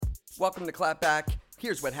Welcome to Clapback.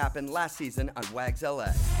 Here's what happened last season on Wags LA.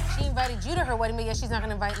 She invited you to her wedding, but yet she's not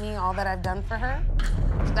gonna invite me, all that I've done for her.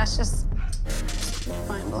 That's just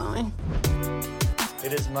mind-blowing.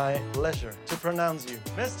 It is my pleasure to pronounce you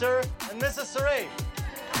Mr. and Mrs. Saray.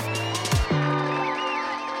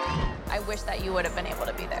 I wish that you would have been able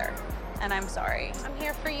to be there, and I'm sorry. I'm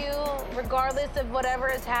here for you, regardless of whatever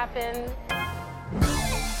has happened.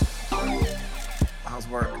 How's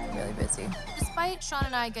work? Really busy. Despite Sean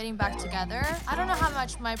and I getting back together, I don't know how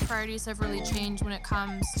much my priorities have really changed when it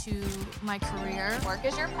comes to my career. Work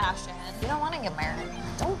is your passion. You don't want to get married.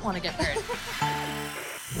 Don't want to get married.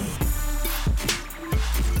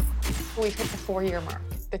 We've hit the 4-year mark.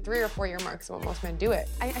 The 3 or 4 year mark is when most men do it.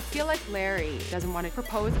 I feel like Larry doesn't want to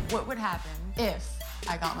propose. What would happen if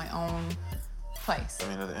I got my own place? I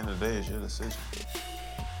mean, at the end of the day, it's your decision.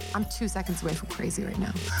 I'm 2 seconds away from crazy right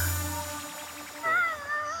now.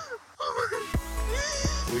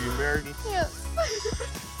 Will you marry me? Yes.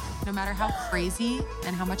 No matter how crazy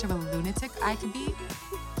and how much of a lunatic I can be,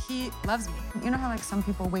 he loves me. You know how like some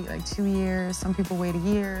people wait like 2 years, some people wait a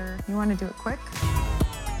year. You want to do it quick?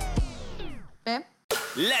 Babe?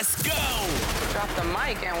 Let's go! Drop the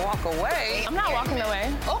mic and walk away. I'm not walking away.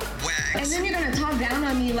 Oh. And then you're gonna talk down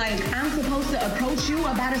on me like I'm supposed to approach you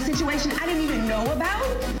about a situation I didn't even know about?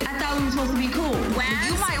 I thought we were supposed to be cool.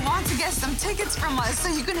 You might want to get some tickets from us so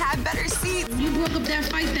you can have better seats. You broke up that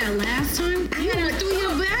fight that last time? You threw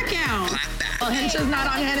your back out. Oh, Hensha's not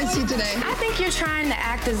on Hennessy today. I think you're trying to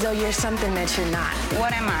act as though you're something that you're not.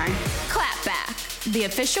 What am I? Clapback, the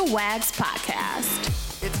official Wags podcast.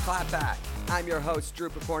 It's Clapback. I'm your host, Drew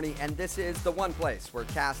Picorni, and this is the one place where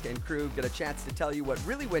cast and crew get a chance to tell you what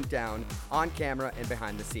really went down on camera and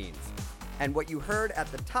behind the scenes. And what you heard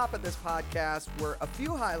at the top of this podcast were a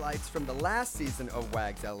few highlights from the last season of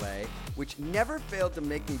Wags LA, which never failed to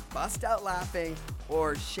make me bust out laughing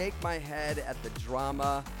or shake my head at the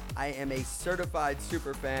drama. I am a certified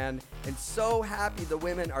superfan and so happy the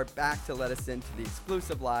women are back to let us into the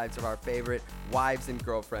exclusive lives of our favorite wives and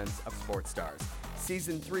girlfriends of sports stars.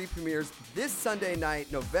 Season 3 premieres this Sunday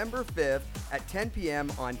night, November 5th at 10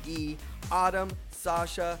 p.m. on E! Autumn,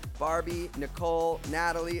 Sasha, Barbie, Nicole,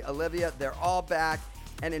 Natalie, Olivia, they're all back.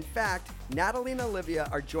 And in fact, Natalie and Olivia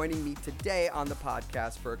are joining me today on the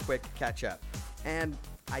podcast for a quick catch-up. And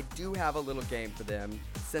I do have a little game for them.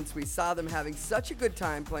 Since we saw them having such a good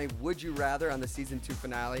time playing Would You Rather on the Season 2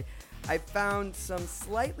 finale, I found some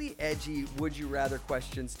slightly edgy Would You Rather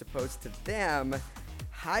questions to pose to them.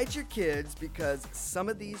 Hide your kids because some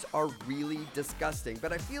of these are really disgusting,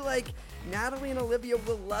 but I feel like Natalie and Olivia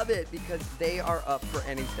will love it because they are up for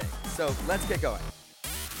anything. So let's get going.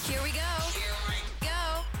 Here we go.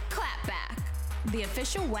 Clapback, the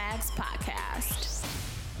official Wags podcast.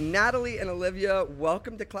 Natalie and Olivia,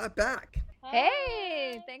 welcome to Clapback.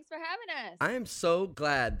 Hey, thanks for having us. I am so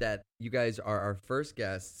glad that you guys are our first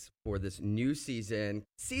guests for this new season,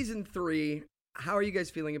 Season 3. How are you guys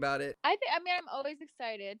feeling about it? I'm always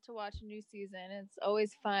excited to watch a new season. It's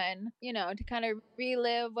always fun, to kind of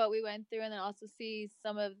relive what we went through and then also see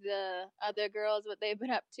some of the other girls, what they've been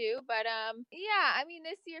up to. But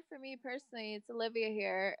this year for me personally, it's Olivia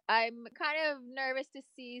here. I'm kind of nervous to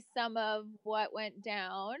see some of what went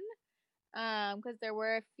down because there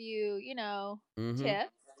were a few, tips.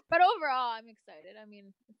 But overall, I'm excited.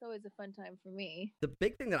 It's always a fun time for me. The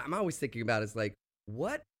big thing that I'm always thinking about is like,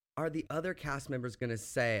 what are the other cast members going to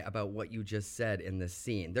say about what you just said in this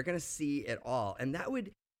scene? They're going to see it all. And that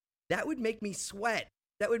would make me sweat.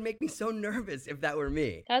 That would make me so nervous if that were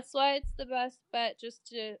me. That's why it's the best bet just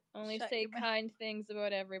to only say kind things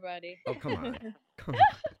about everybody. Oh, come on. Come on.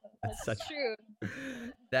 That's true.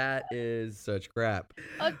 That is such crap.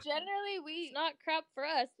 Well, generally it's not crap for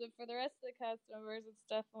us, but for the rest of the cast members, it's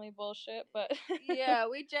definitely bullshit. But yeah,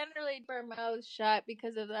 we generally keep our mouths shut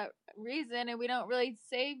because of that reason, and we don't really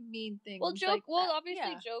say mean things. We'll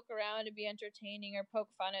obviously Yeah. joke around to be entertaining or poke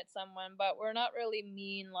fun at someone, but we're not really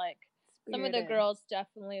mean like. Some of the Spirited. girls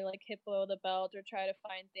definitely like hit below the belt or try to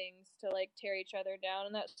find things to like tear each other down,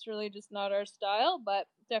 and that's really just not our style, but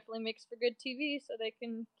definitely makes for good TV so they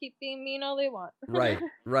can keep being mean all they want.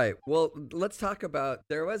 Right. Well, let's talk about,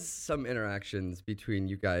 there was some interactions between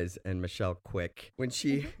you guys and Michelle Quick when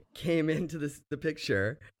she came into the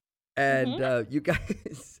picture, and you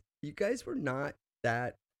guys were not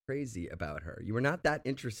that crazy about her. You were not that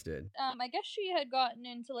interested. I guess she had gotten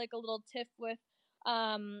into like a little tiff with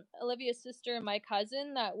Olivia's sister and my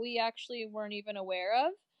cousin that we actually weren't even aware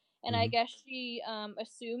of, and I guess she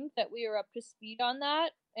assumed that we were up to speed on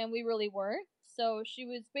that, and we really weren't. So she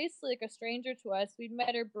was basically like a stranger to us. We'd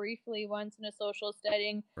met her briefly once in a social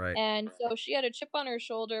setting. Right. And so she had a chip on her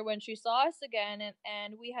shoulder when she saw us again,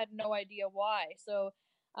 and we had no idea why. So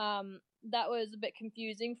that was a bit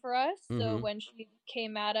confusing for us. So when she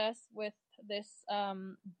came at us with this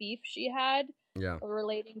beef she had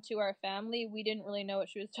relating to our family, we didn't really know what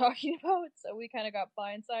she was talking about. So we kind of got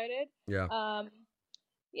blindsided. Yeah.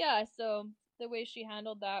 Yeah, so the way she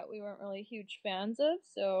handled that, we weren't really huge fans of.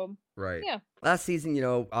 So, Right. yeah. Last season,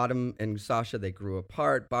 Autumn and Sasha, they grew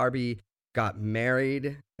apart. Barbie got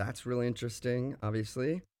married. That's really interesting,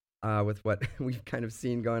 obviously, with what we've kind of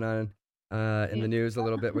seen going on in the news a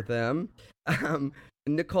little bit with them.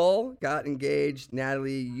 Nicole got engaged.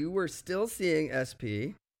 Natalie, you were still seeing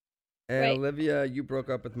SP. And Right. Olivia, you broke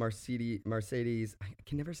up with Mercedes. I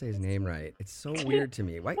can never say his name right. It's so weird to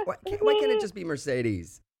me. Why can't it just be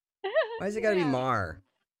Mercedes? Why is it got to be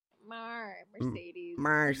Mercedes.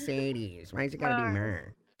 Mercedes. Why is it got to be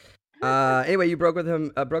Mar? Anyway, you broke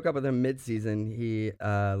up with him mid-season. He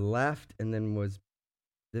left and then was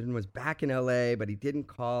back in LA, but he didn't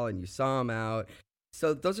call, and you saw him out.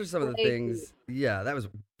 So those are some of the things. Yeah, that was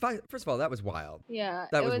first of all, that was wild. Yeah,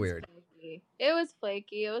 that was weird. Flaky. It was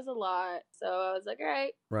flaky. It was a lot. So I was like, all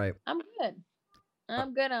right, right. I'm good.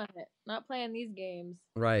 I'm good on it. Not playing these games.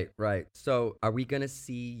 Right. So are we gonna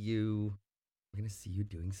see you? We're gonna see you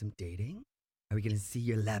doing some dating. Are we gonna see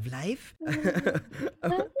your love life?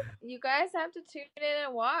 You guys have to tune in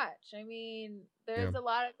and watch. I mean, there's a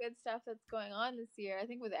lot of good stuff that's going on this year. I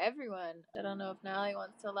think with everyone. I don't know if Natalie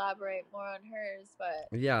wants to elaborate more on hers,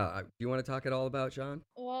 but yeah. Do you want to talk at all about Sean?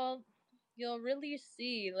 Well, you'll really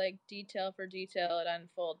see like detail for detail it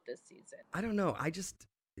unfold this season. I don't know. I just,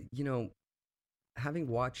 having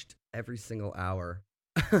watched every single hour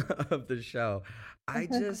of the show, I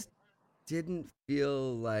just didn't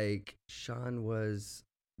feel like Sean was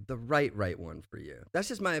the right one for you. That's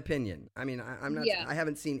just my opinion. I mean, I'm not. I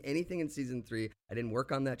haven't seen anything in season 3. I didn't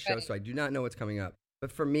work on that show, so I do not know what's coming up.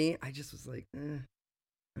 But for me, I just was like,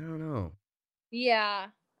 I don't know. Yeah,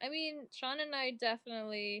 I mean, Sean and I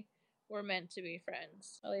definitely were meant to be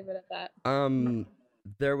friends. I'll leave it at that.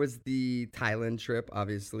 There was the Thailand trip,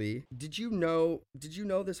 obviously. Did you know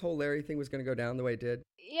this whole Larry thing was going to go down the way it did?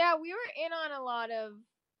 Yeah, we were in on a lot of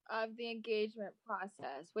the engagement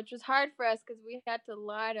process, which was hard for us because we had to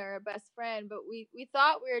lie to our best friend, but we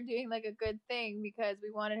thought we were doing like a good thing because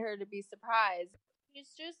we wanted her to be surprised. She's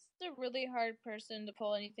just a really hard person to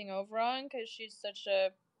pull anything over on because she's such a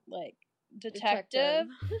detective.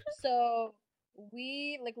 So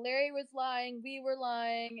Larry was lying, we were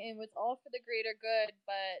lying, and it was all for the greater good,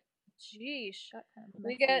 but geesh,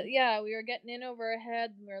 we were getting in over our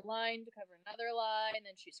head, and we were lying to cover another lie, and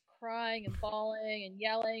then she's crying and bawling and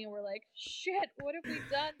yelling, and we're like, shit, what have we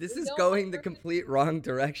done? This is going the complete wrong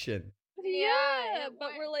direction. Yeah,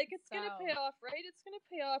 but we're like, it's gonna pay off, right? It's gonna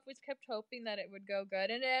pay off. We kept hoping that it would go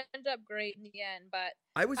good, and it ended up great in the end. But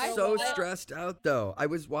I was so stressed out, though. I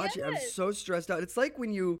was watching. I was so stressed out. It's like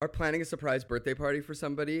when you are planning a surprise birthday party for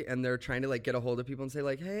somebody, and they're trying to get a hold of people and say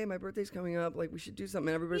hey, my birthday's coming up. We should do something.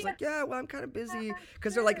 And everybody's like, yeah, well, I'm kind of busy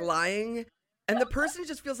because they're lying, and the person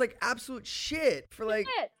just feels like absolute shit for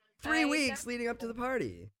 3 weeks leading up to the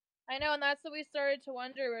party. I know, and that's what we started to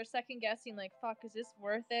wonder. We were second guessing, fuck, is this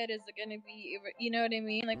worth it? Is it going to be, you know what I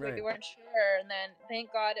mean? We weren't sure, and then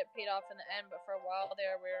thank God it paid off in the end, but for a while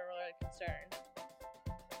there, we were really concerned.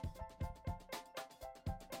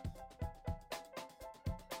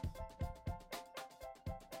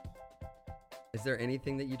 Is there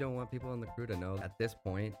anything that you don't want people on the crew to know at this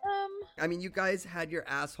point? I mean, you guys had your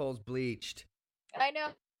assholes bleached. I know.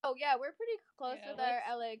 Oh, yeah, we're pretty close with our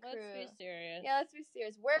LA crew. Let's be serious. Yeah, let's be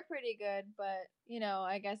serious. We're pretty good, but,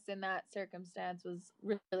 I guess in that circumstance was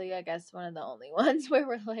really, one of the only ones where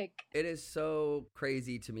we're It is so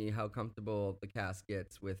crazy to me how comfortable the cast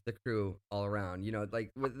gets with the crew all around.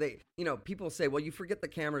 People say, well, you forget the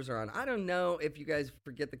cameras are on. I don't know if you guys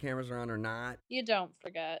forget the cameras are on or not. You don't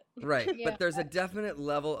forget. Right, but there's a definite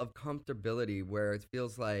level of comfortability where it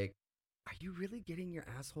feels like, are you really getting your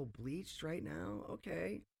asshole bleached right now?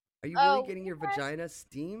 Okay. Are you really getting your vagina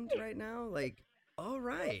steamed right now? All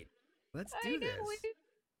right, let's do this.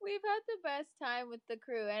 We've had the best time with the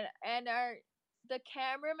crew, and the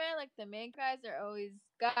cameraman, the main guys are always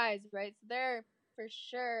guys, right? So For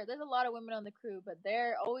sure. There's a lot of women on the crew, but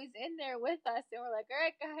they're always in there with us, and we're like, all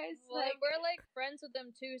right, guys. Well, we're like friends with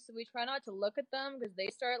them too, so we try not to look at them because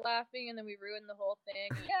they start laughing, and then we ruin the whole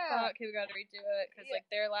thing. Yeah. Okay, we gotta redo it because like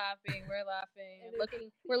they're laughing, we're laughing, and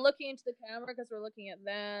we're looking into the camera because we're looking at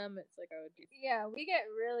them. It's like, oh, geez. Yeah, we get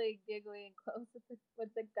really giggly and close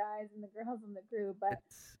with the guys and the girls in the crew, but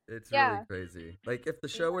it's really crazy. Like, if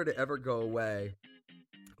the show were to ever go away,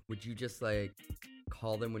 would you just like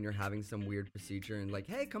call them when you're having some weird procedure and like,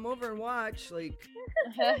 hey, come over and watch? Like,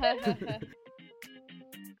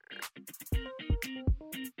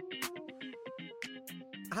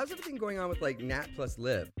 how's everything going on with like Nat plus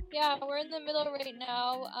Liv? Yeah, we're in the middle right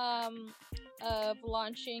now of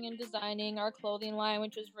launching and designing our clothing line,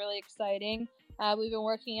 which is really exciting. We've been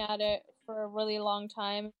working at it for a really long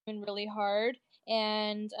time and really hard.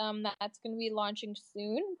 And that's going to be launching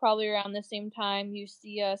soon, probably around the same time you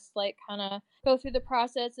see us like kind of go through the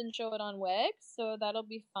process and show it on Wix. So that'll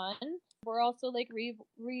be fun. We're also like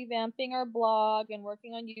revamping our blog and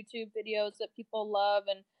working on YouTube videos that people love.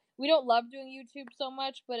 And we don't love doing YouTube so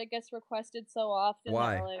much, but it gets requested so often.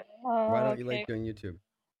 Why? That we're like, Why don't you like doing YouTube?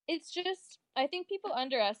 It's just, I think people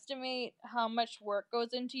underestimate how much work goes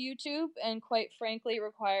into YouTube, and quite frankly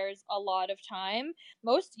requires a lot of time.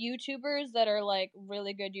 Most YouTubers that are like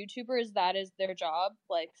really good YouTubers, that is their job,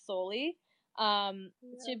 like solely.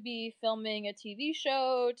 To be filming a TV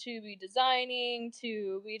show, to be designing,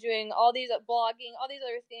 to be doing all these blogging, all these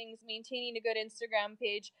other things, maintaining a good Instagram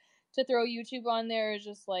page, to throw YouTube on there is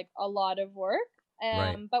just like a lot of work.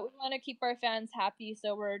 Right. But we want to keep our fans happy,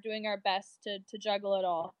 so we're doing our best to juggle it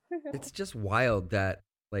all. It's just wild that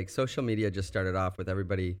like social media just started off with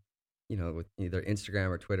everybody, you know, with either Instagram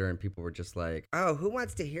or Twitter, and people were just like, oh, who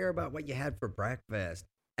wants to hear about what you had for breakfast?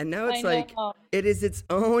 And now it's like, it is its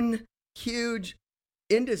own huge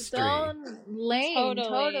industry. Its own lane,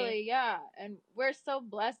 Totally, yeah. And we're so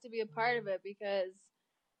blessed to be a part of it because,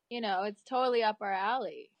 you know, it's totally up our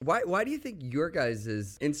alley. Why do you think your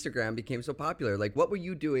guys' Instagram became so popular? Like, what were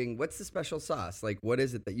you doing? What's the special sauce? Like, what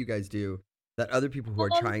is it that you guys do that other people who are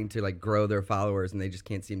trying to like grow their followers and they just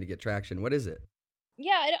can't seem to get traction? What is it?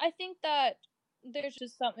 Yeah, I think that there's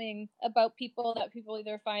just something about people that people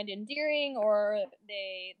either find endearing, or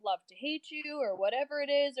they love to hate you, or whatever it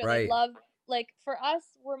is, or Right. they love, like, for us,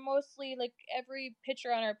 we're mostly like every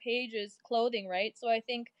picture on our page is clothing, right? So I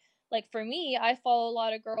think, like, for me, I follow a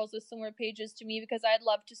lot of girls with similar pages to me because I'd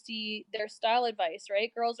love to see their style advice,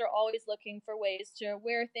 right? Girls are always looking for ways to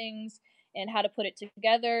wear things and how to put it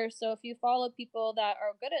together. So if you follow people that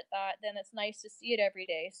are good at that, then it's nice to see it every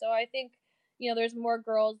day. So I think, you know, there's more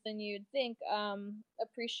girls than you'd think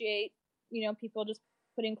appreciate, you know, people just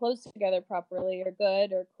putting clothes together properly, or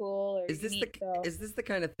good, or cool, or Is this unique, is this the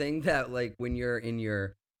kind of thing that like when you're in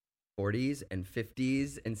your 40s and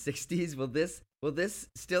 50s and 60s, will this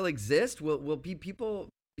still exist? Will people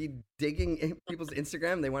be digging in people's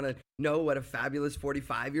Instagram? They want to know what a fabulous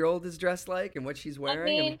 45-year-old is dressed like and what she's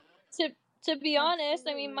wearing. I mean, to be honest,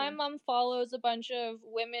 I mean, my mom follows a bunch of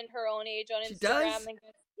women her own age on She Instagram. does?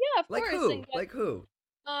 Yeah, of Like course. who? And Like who?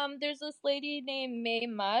 there's this lady named Mae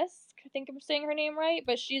Musk. I think I'm saying her name right,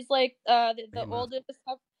 but she's like the oldest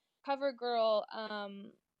cover girl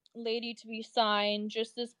lady to be signed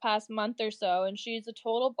just this past month or so, and she's a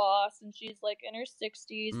total boss, and she's like in her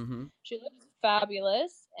 60s. Mm-hmm. She looks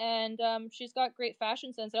fabulous, and she's got great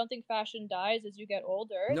fashion sense. I don't think fashion dies as you get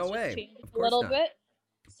older. No It's way. just changes Of a little course not. bit.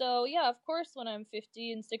 So yeah, of course, when I'm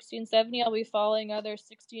 50 and 60 and 70, I'll be following other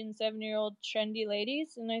 60 and 70-year-old trendy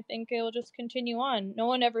ladies, and I think it'll just continue on. No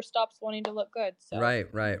one ever stops wanting to look good. So. Right.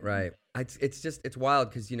 It's wild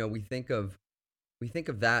because, you know, we think of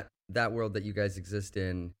that world that you guys exist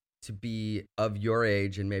in to be of your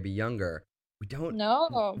age and maybe younger. We don't.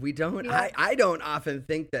 Yeah. I don't often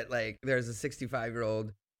think that like there's a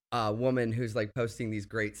 65-year-old woman who's like posting these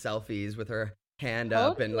great selfies with her hand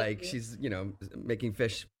up and like she's, you know, making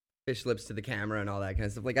fish lips to the camera and all that kind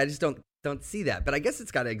of stuff. Like I just don't see that, but I guess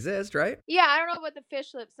it's got to exist, right? Yeah, I don't know about the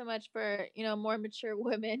fish lips so much for, you know, more mature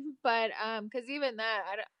women, but because even that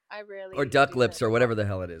I rarely, or duck lips or whatever the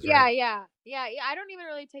hell it is. Yeah, right? yeah. I don't even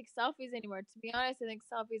really take selfies anymore. To be honest, I think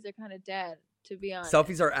selfies are kind of dead. To be honest,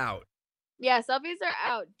 Selfies are out. Yeah, selfies are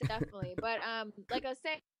out, definitely. But like I was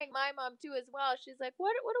saying, my mom too as well. She's like,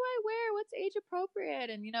 what do I wear? What's age appropriate?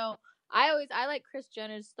 And you know, I like Kris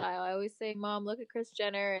Jenner's style. I always say, Mom, look at Kris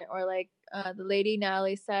Jenner, or like the lady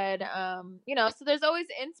Natalie said. You know, so there's always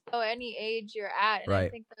inspo any age you're at, and Right. I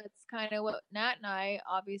think that's kind of what Nat and I,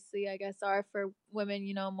 obviously, I guess, are for women.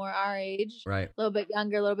 You know, more our age, Right. a little bit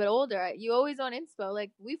younger, a little bit older. You always want inspo.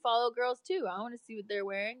 Like we follow girls too. I want to see what they're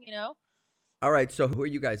wearing. You know. All right, so who are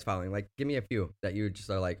you guys following? Like, give me a few that you just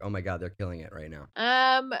are like, oh my God, they're killing it right now.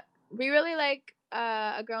 We really like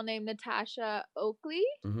a girl named Natasha Oakley.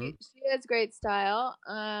 Mm-hmm. She has great style.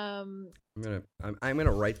 I'm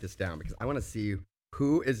gonna write this down because I want to see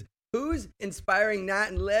who's inspiring Nat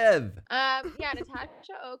and Liv. Yeah,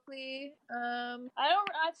 Natasha Oakley.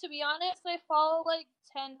 To be honest, I follow like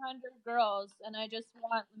 1,000 girls, and I just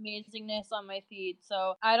want amazingness on my feed.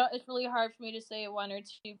 So it's really hard for me to say one or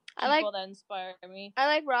two people that inspire me. I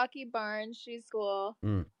like Rocky Barnes. She's cool.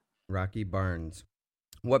 Rocky Barnes.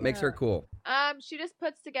 What makes her cool? She just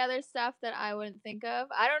puts together stuff that I wouldn't think of.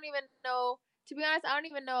 I don't even know, to be honest, I don't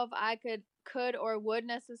even know if I could or would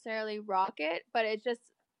necessarily rock it, but it's just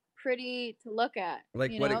pretty to look at.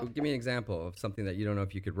 Like what? Give me an example of something that you don't know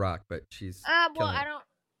if you could rock, but she's.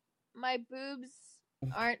 My boobs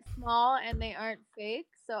aren't small and they aren't fake,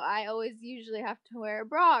 so I always usually have to wear a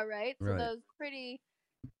bra, right? So those pretty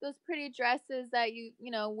dresses that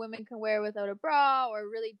women can wear without a bra, or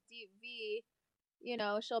really deep V.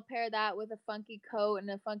 She'll pair that with a funky coat and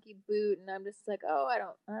a funky boot, and I'm just like, oh, I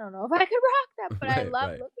don't know if I could rock that, but I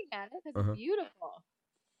love looking at it because it's beautiful.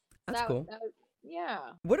 That's cool. Yeah.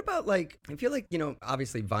 What about I feel like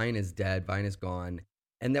obviously Vine is dead, Vine is gone,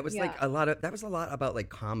 and that was a lot about like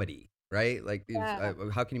comedy, right? Like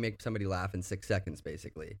how can you make somebody laugh in 6 seconds,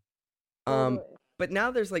 basically. But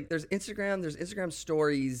now there's Instagram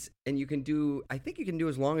stories, and I think you can do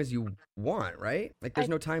as long as you want, right? Like there's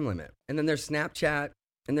no time limit. And then there's Snapchat,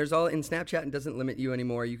 and there's all in Snapchat, and doesn't limit you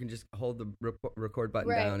anymore. You can just hold the record button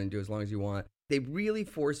down and do as long as you want. They really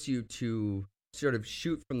force you to sort of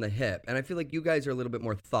shoot from the hip. And I feel like you guys are a little bit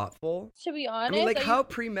more thoughtful. To be honest, I mean, how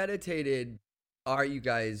premeditated are you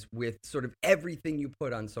guys with sort of everything you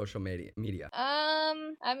put on social media?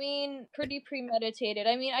 I mean, pretty premeditated.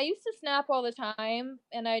 I mean, I used to snap all the time,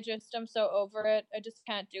 and I'm so over it. I just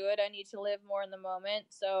can't do it. I need to live more in the moment,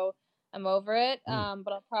 so I'm over it.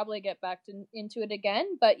 But I'll probably get back into it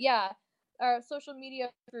again. But yeah, social media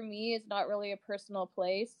for me is not really a personal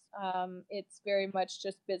place. It's very much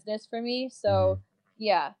just business for me. So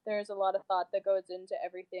yeah, there's a lot of thought that goes into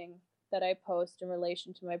everything that I post in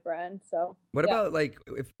relation to my brand. So what about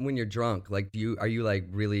when you're drunk? Like, are you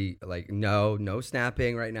really no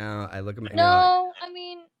snapping right now? I look at my I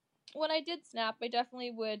mean, when I did snap, I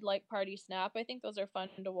definitely would party snap. I think those are fun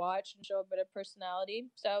to watch and show a bit of personality.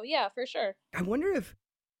 So yeah, for sure. I wonder if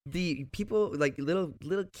the people little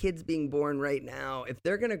kids being born right now, if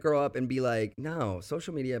they're gonna grow up and be like, no,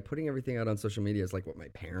 social media, putting everything out on social media is like what my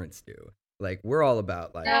parents do. Like, we're all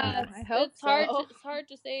about I hope it's hard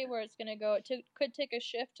to say where it's gonna go. It could take a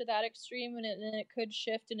shift to that extreme, and then it could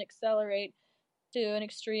shift and accelerate to an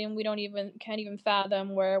extreme we can't even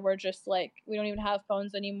fathom, where we're just we don't even have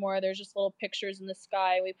phones anymore. There's just little pictures in the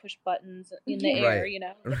sky. We push buttons in the air.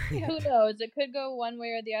 Who knows? It could go one way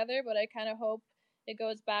or the other, but I kind of hope it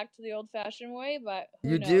goes back to the old-fashioned way. But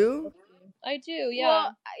who knows? Do? I do. Yeah.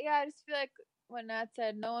 Well, I just feel like what Nat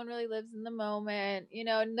said, no one really lives in the moment,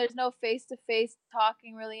 and there's no face-to-face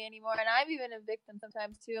talking really anymore. And I'm even a victim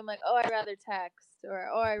sometimes too. I'm like, oh, I'd rather text, or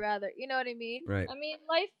I'd rather, you know what I mean? Right. I mean,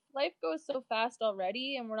 life goes so fast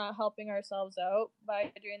already, and we're not helping ourselves out by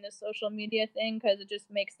doing this social media thing, because it just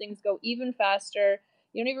makes things go even faster.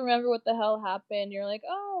 You don't even remember what the hell happened. You're like,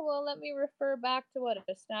 oh, well, let me refer back to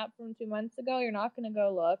a snap from 2 months ago. You're not going to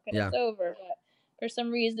go look, and it's over. But for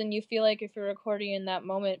some reason, you feel like if you're recording in that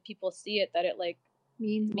moment, people see it, that it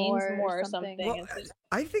means more or something. Well,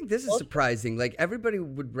 I think this is surprising. Like, everybody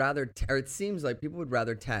would rather, or it seems like people would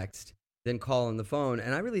rather text than call on the phone.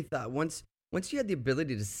 And I really thought once you had the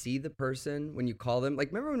ability to see the person when you call them,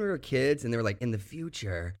 remember when we were kids and they were like, in the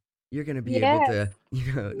future, you're going to be able to,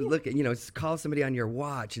 look at, call somebody on your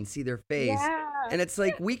watch and see their face. Yeah. And it's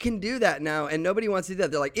like, we can do that now, and nobody wants to do that.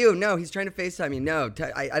 They're like, ew, no, he's trying to FaceTime me. No,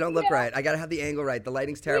 I don't look right. I got to have the angle right. The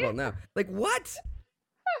lighting's terrible. No. Like, what?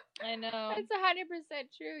 I know. It's 100%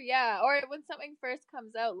 true. Yeah. Or when something first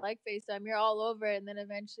comes out, like FaceTime, you're all over it, and then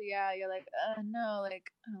eventually, you're like, no, I don't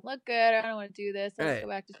look good. I don't want to do this. Let's go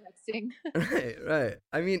back to texting. Right.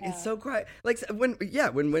 I mean, it's so quiet. Like, when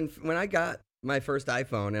I got my first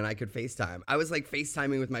iPhone and I could FaceTime, I was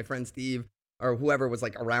FaceTiming with my friend Steve, or whoever was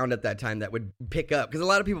around at that time that would pick up, because a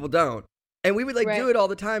lot of people don't, and we would do it all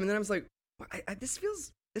the time. And then I was like, this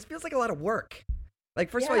feels like a lot of work.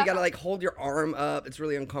 First of all, you gotta hold your arm up. It's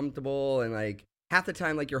really uncomfortable, and half the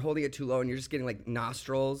time you're holding it too low, and you're just getting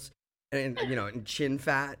nostrils and and chin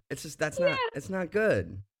fat. It's just it's not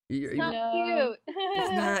good. It's not cute.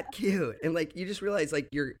 It's not cute, and you just realize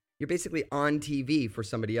you're basically on TV for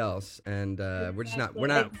somebody else, and we're just not. We're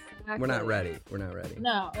not ready. We're not ready.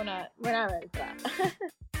 No, we're not ready for that.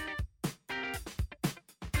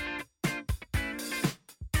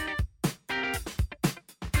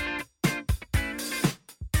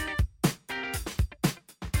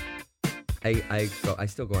 I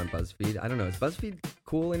still go on BuzzFeed. I don't know. Is BuzzFeed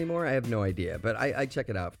cool anymore? I have no idea, but I check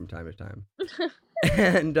it out from time to time.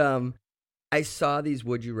 And I saw these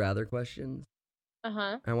would you rather questions.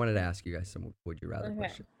 Uh-huh. I wanted to ask you guys some would you rather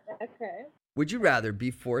questions. Okay. Would you rather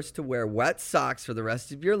be forced to wear wet socks for the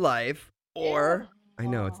rest of your life, or I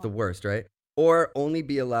know it's the worst, right? Or only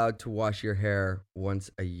be allowed to wash your hair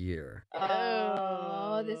once a year?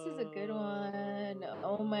 Oh, this is a good one.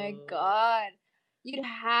 Oh my god. You'd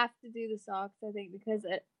have to do the socks, I think, because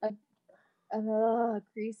a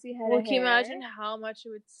greasy head of hair. Can you imagine how much it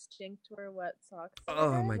would stink to wear wet socks?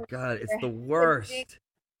 Oh my god, it's the worst.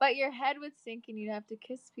 But your head would sink and you'd have to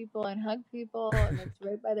kiss people and hug people and it's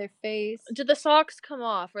right by their face. Did the socks come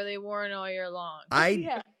off? Or are they worn all year long?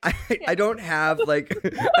 I don't have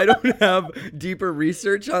I don't have deeper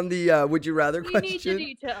research on the would you rather question. We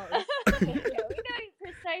need the details. We know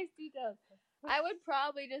precise details. I would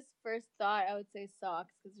probably just first thought I would say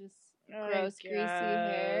socks because just gross greasy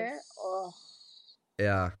hair. Oh.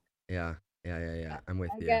 Yeah. I'm with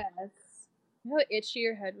you. I guess. You know how itchy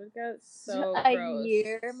your head would get? So a gross.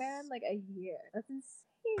 Year, man. Like a year. That's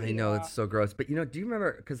insane. I know, it's so gross. But, do you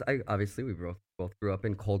remember, because we both grew up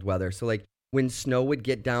in cold weather. So, like, when snow would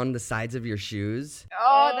get down the sides of your shoes.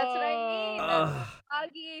 Oh, that's what I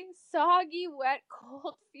mean. Soggy, wet,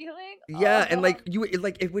 cold feeling. Yeah, and, like,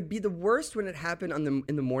 it would be the worst when it happened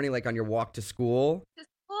in the morning, like, on your walk to school.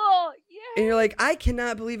 Yeah. And you're like, I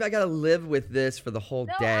cannot believe I got to live with this for the whole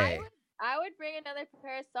day. I would bring another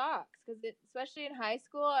pair of socks because especially in high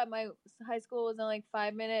school, my high school was on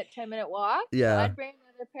 10-minute walk. Yeah. So I'd bring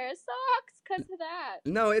another pair of socks because of that.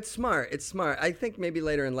 No, it's smart. I think maybe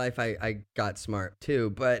later in life I got smart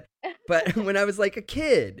too, but when I was like a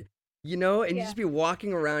kid, and you just be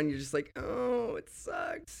walking around, you're just like, oh, it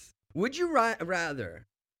sucks. Would you rather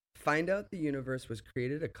find out the universe was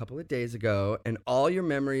created a couple of days ago and all your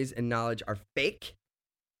memories and knowledge are fake,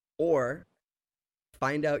 or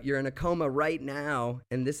find out you're in a coma right now,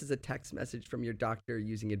 and this is a text message from your doctor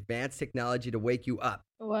using advanced technology to wake you up?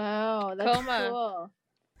 Wow, that's cool.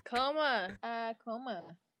 Coma. Coma.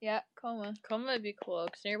 Yeah, coma. Coma would be cool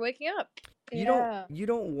because you're waking up. You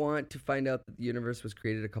don't want to find out that the universe was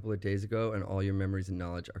created a couple of days ago and all your memories and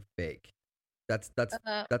knowledge are fake. That's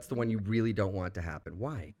the one you really don't want to happen.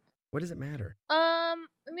 Why? What does it matter?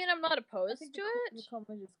 I mean, I'm not opposed to it. The coma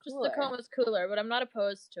is Just cooler. the coma's cooler, but I'm not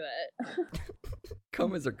opposed to it.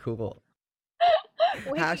 Comas are cool.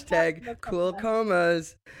 Hashtag cool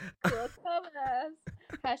comas. Cool comas.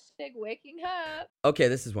 Hashtag waking up. Okay,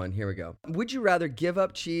 this is one. Here we go. Would you rather give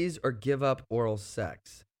up cheese or give up oral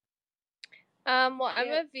sex? Well, I'm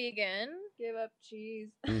a vegan. Give up cheese.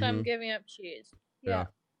 So I'm giving up cheese. Yeah.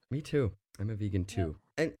 Me too. I'm a vegan too.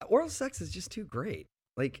 Yeah. And oral sex is just too great.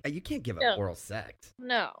 Like, you can't give up oral sex.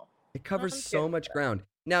 No. It covers so much ground.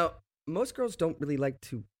 Now, most girls don't really like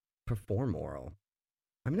to perform oral.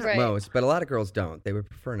 I mean, not most, but a lot of girls don't. They would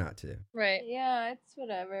prefer not to. Right. Yeah, it's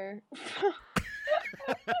whatever.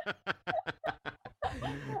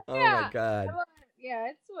 My God. Yeah,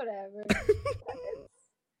 it's whatever.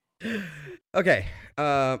 Okay.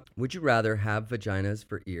 Would you rather have vaginas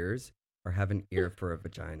for ears or have an ear for a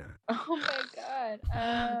vagina? Oh my God.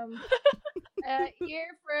 Ear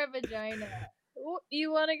for a vagina.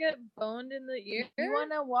 You want to get boned in the ear? You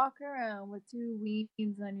want to walk around with two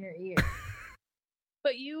weens on your ear.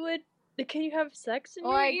 But you would. Can you have sex in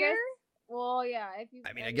your ear? Well, yeah.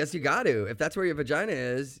 I guess you got to. If that's where your vagina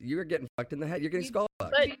is, you're getting fucked in the head. You're getting skull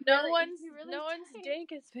fucked. But no one's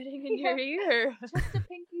dink is fitting in your ear. Just a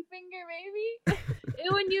pinky finger, maybe.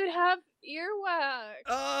 When you'd have earwax.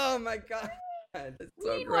 Oh my God. That's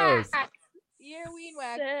so ween gross. Wax. Ear ween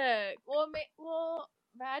wax. Sick. Well,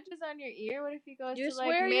 badges on your ear. What if he goes just to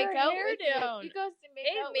wear make your out hair with down. you? He goes to make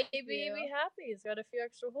out maybe with you. he'd be happy. He's got a few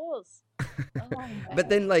extra holes. But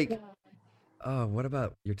then, what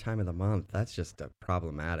about your time of the month? That's just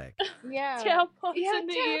problematic. Yeah. Tampons in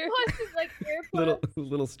the ear. Tampons like earplugs.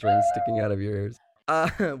 little strings sticking out of your ears.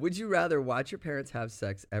 Would you rather watch your parents have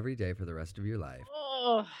sex every day for the rest of your life?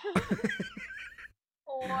 Oh.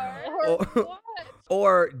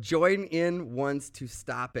 Or join in once to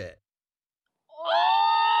stop it?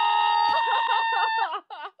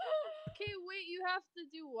 Okay, wait, you have to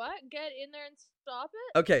do what? Get in there and stop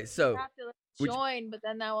it? Okay, so you have to join, but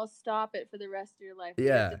then that will stop it for the rest of your life. Yeah.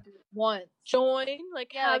 You have to do it once. Join?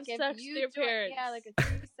 Have if sex with your parents. Yeah, like a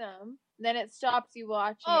threesome. Then it stops you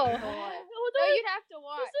watching. Oh, it the whole life. No, you'd have to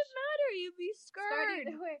watch. Doesn't matter. You'd be scarred.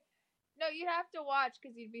 No, you'd have to watch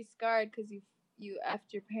because you'd be scarred because you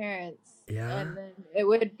effed your parents. Yeah. And then it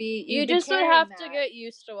would be You just would have to get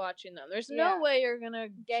used to watching them. There's no way you're gonna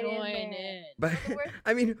Get join in. in. But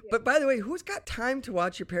I mean, but by the way, who's got time to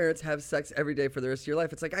watch your parents have sex every day for the rest of your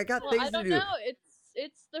life? It's like I got things I don't to do. know.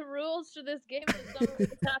 It's the rules to this game that some of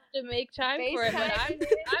us have to make time for it. But I'm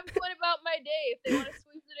going about my day. If they want to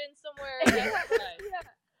squeeze it in somewhere, that's fine.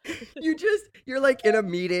 You're like in a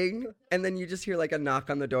meeting, and then you just hear like a knock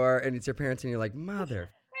on the door, and it's your parents, and you're like, motherfucker.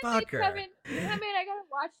 Come in, I gotta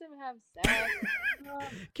watch them have sex.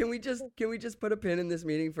 Can we just put a pin in this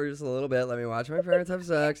meeting for just a little bit? Let me watch my parents have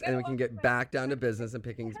sex, and we can get back down to business and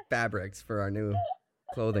picking fabrics for our new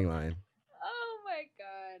clothing line. Oh my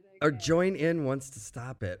god. Or join in wants to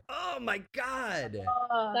stop it. Oh my god.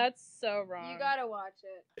 That's so wrong. You gotta watch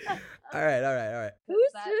it. All right.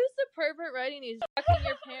 Who's the pervert writing these? Fucking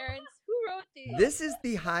your parents? Who wrote these? This is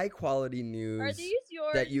the high quality news Are these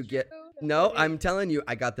yours? that you get. Drew? No, I'm telling you,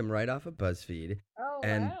 I got them right off of BuzzFeed. Oh,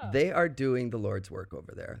 and wow. they are doing the Lord's work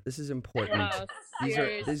over there. This is important. Wow,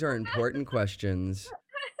 These are important questions.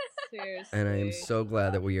 Seriously. And I am so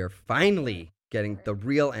glad that we are finally getting the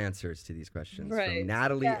real answers to these questions from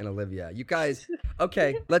Natalie and Olivia. You guys,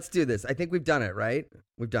 okay, let's do this. I think we've done it, right?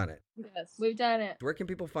 We've done it. Yes, we've done it. Where can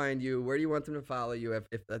people find you? Where do you want them to follow you?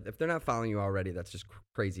 If they're not following you already, that's just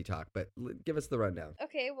crazy talk. But give us the rundown.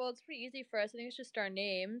 Okay, well, it's pretty easy for us. I think it's just our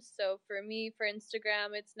names. So for me, for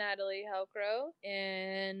Instagram, it's Natalie Helcrow.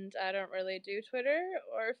 And I don't really do Twitter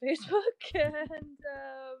or Facebook. And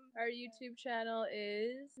our YouTube channel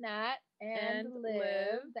is Nat and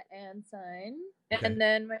Liv, the and sign. Okay. And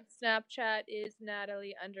then my Snapchat is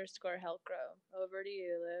Natalie_Helcrow. Over to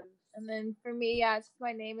you, Liv. And then for me, it's just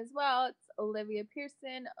my name as well. It's Olivia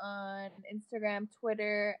Pearson on Instagram,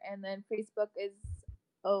 Twitter, and then Facebook is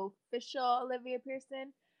official Olivia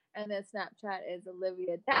Pearson. And then Snapchat is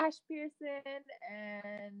Olivia-Pearson.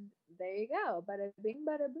 And there you go. Bada bing,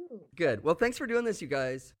 bada boom. Good. Well, thanks for doing this, you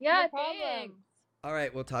guys. Yeah, No problem. thanks. All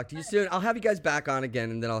right, we'll talk to you soon. I'll have you guys back on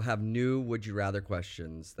again, and then I'll have new Would You Rather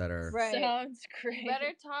questions that are... Right. Sounds great. You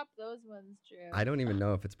better top those ones, Drew. I don't even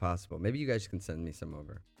know if it's possible. Maybe you guys can send me some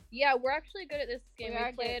over. Yeah, we're actually good at this game. We We,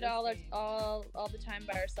 are play good it at all this game. all the time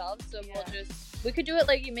by ourselves. So we could do it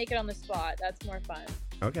like you make it on the spot. That's more fun.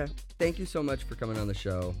 Okay. Thank you so much for coming on the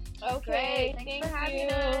show. Okay, thanks for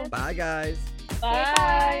having us. Bye, guys.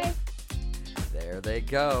 Bye. There they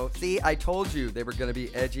go. See, I told you they were going to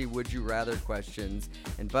be edgy Would You Rather questions.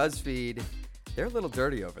 And BuzzFeed, they're a little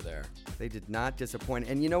dirty over there. They did not disappoint.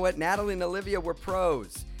 And you know what? Natalie and Olivia were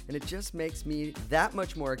pros. And it just makes me that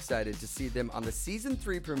much more excited to see them on the Season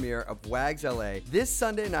 3 premiere of Wags LA this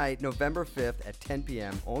Sunday night, November 5th at 10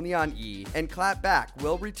 p.m. only on E! And Clap Back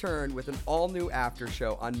will return with an all-new after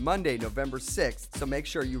show on Monday, November 6th. So make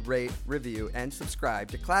sure you rate, review, and subscribe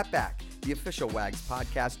to Clap Back, the official Wags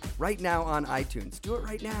podcast, right now on iTunes. Do it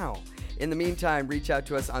right now. In the meantime, reach out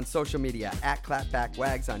to us on social media at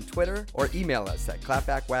ClapbackWags on Twitter or email us at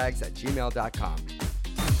clapbackwags@gmail.com.